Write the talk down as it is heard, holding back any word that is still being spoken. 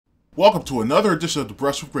Welcome to another edition of The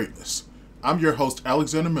Brush of Greatness. I'm your host,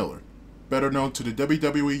 Alexander Miller, better known to the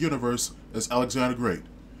WWE Universe as Alexander Great.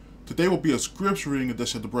 Today will be a scripture reading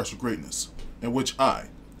edition of The Brush of Greatness, in which I,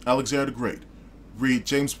 Alexander Great, read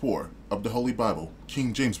James 4 of the Holy Bible,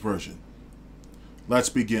 King James Version. Let's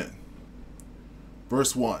begin.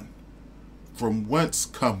 Verse 1. From whence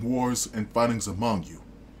come wars and fightings among you?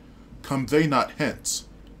 Come they not hence,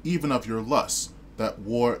 even of your lusts that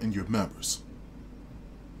war in your members?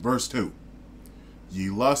 Verse 2. Ye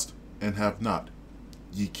lust and have not.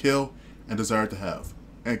 Ye kill and desire to have,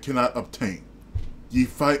 and cannot obtain. Ye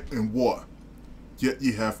fight and war, yet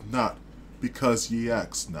ye have not, because ye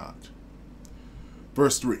ask not.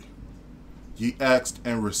 Verse 3. Ye asked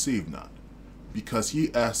and receive not, because ye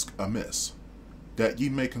ask amiss, that ye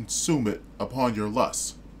may consume it upon your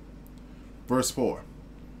lusts. Verse 4.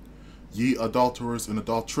 Ye adulterers and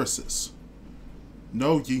adulteresses,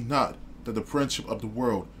 know ye not that the friendship of the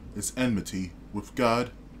world is enmity with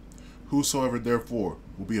God? Whosoever therefore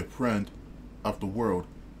will be a friend of the world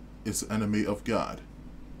is the enemy of God.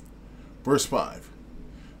 Verse 5.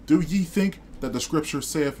 Do ye think that the Scripture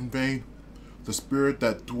saith in vain, the Spirit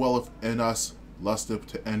that dwelleth in us lusteth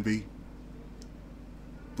to envy?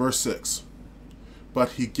 Verse 6.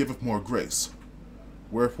 But he giveth more grace.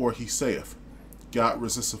 Wherefore he saith, God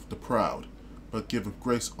resisteth the proud, but giveth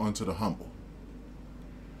grace unto the humble.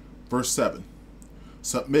 Verse 7.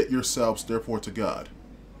 Submit yourselves therefore to God.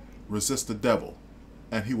 Resist the devil,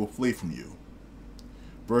 and he will flee from you.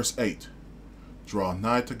 Verse 8. Draw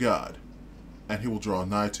nigh to God, and he will draw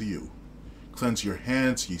nigh to you. Cleanse your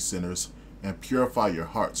hands, ye sinners, and purify your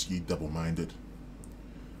hearts, ye double-minded.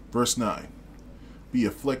 Verse 9. Be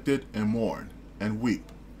afflicted and mourn, and weep.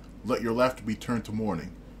 Let your laughter be turned to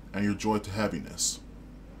mourning, and your joy to heaviness.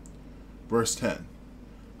 Verse 10.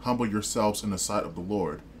 Humble yourselves in the sight of the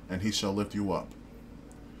Lord, and he shall lift you up.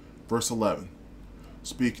 Verse 11.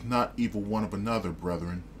 Speak not evil one of another,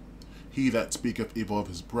 brethren. He that speaketh evil of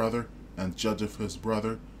his brother, and judgeth his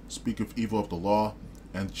brother, speaketh evil of the law,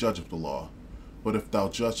 and judgeth the law. But if thou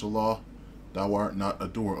judge the law, thou art not a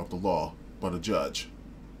doer of the law, but a judge.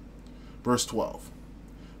 Verse 12.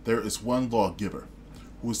 There is one lawgiver,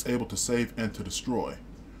 who is able to save and to destroy.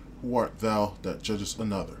 Who art thou that judgest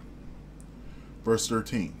another? Verse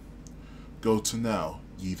 13. Go to now,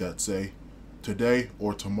 ye that say, Today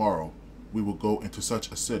or tomorrow we will go into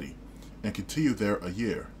such a city, and continue there a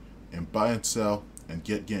year, and buy and sell, and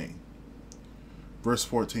get gain. Verse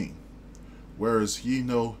 14. Whereas ye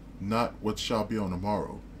know not what shall be on the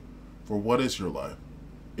morrow. For what is your life?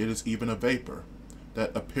 It is even a vapor,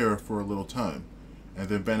 that appeareth for a little time, and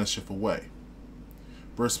then vanisheth away.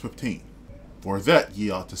 Verse 15. For that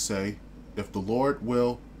ye ought to say, If the Lord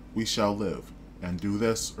will, we shall live, and do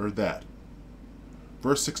this or that.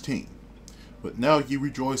 Verse 16. But now ye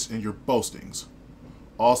rejoice in your boastings.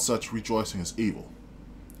 All such rejoicing is evil.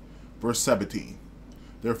 Verse 17.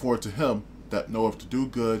 Therefore to him that knoweth to do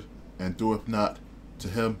good, and doeth not, to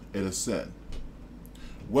him it is sin.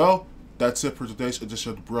 Well, that's it for today's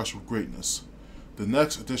edition of The Brush of Greatness. The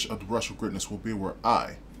next edition of The Brush of Greatness will be where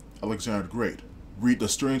I, Alexander the Great, read The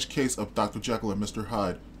Strange Case of Dr. Jekyll and Mr.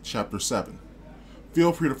 Hyde, Chapter 7.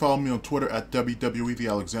 Feel free to follow me on Twitter at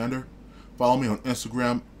WWETheAlexander. Follow me on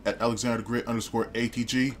Instagram at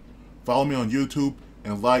AlexanderGreat_A.T.G. Follow me on YouTube,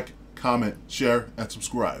 and like, comment, share, and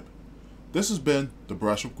subscribe. This has been The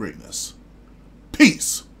Brush of Greatness.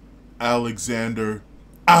 Peace! Alexander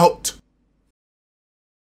out!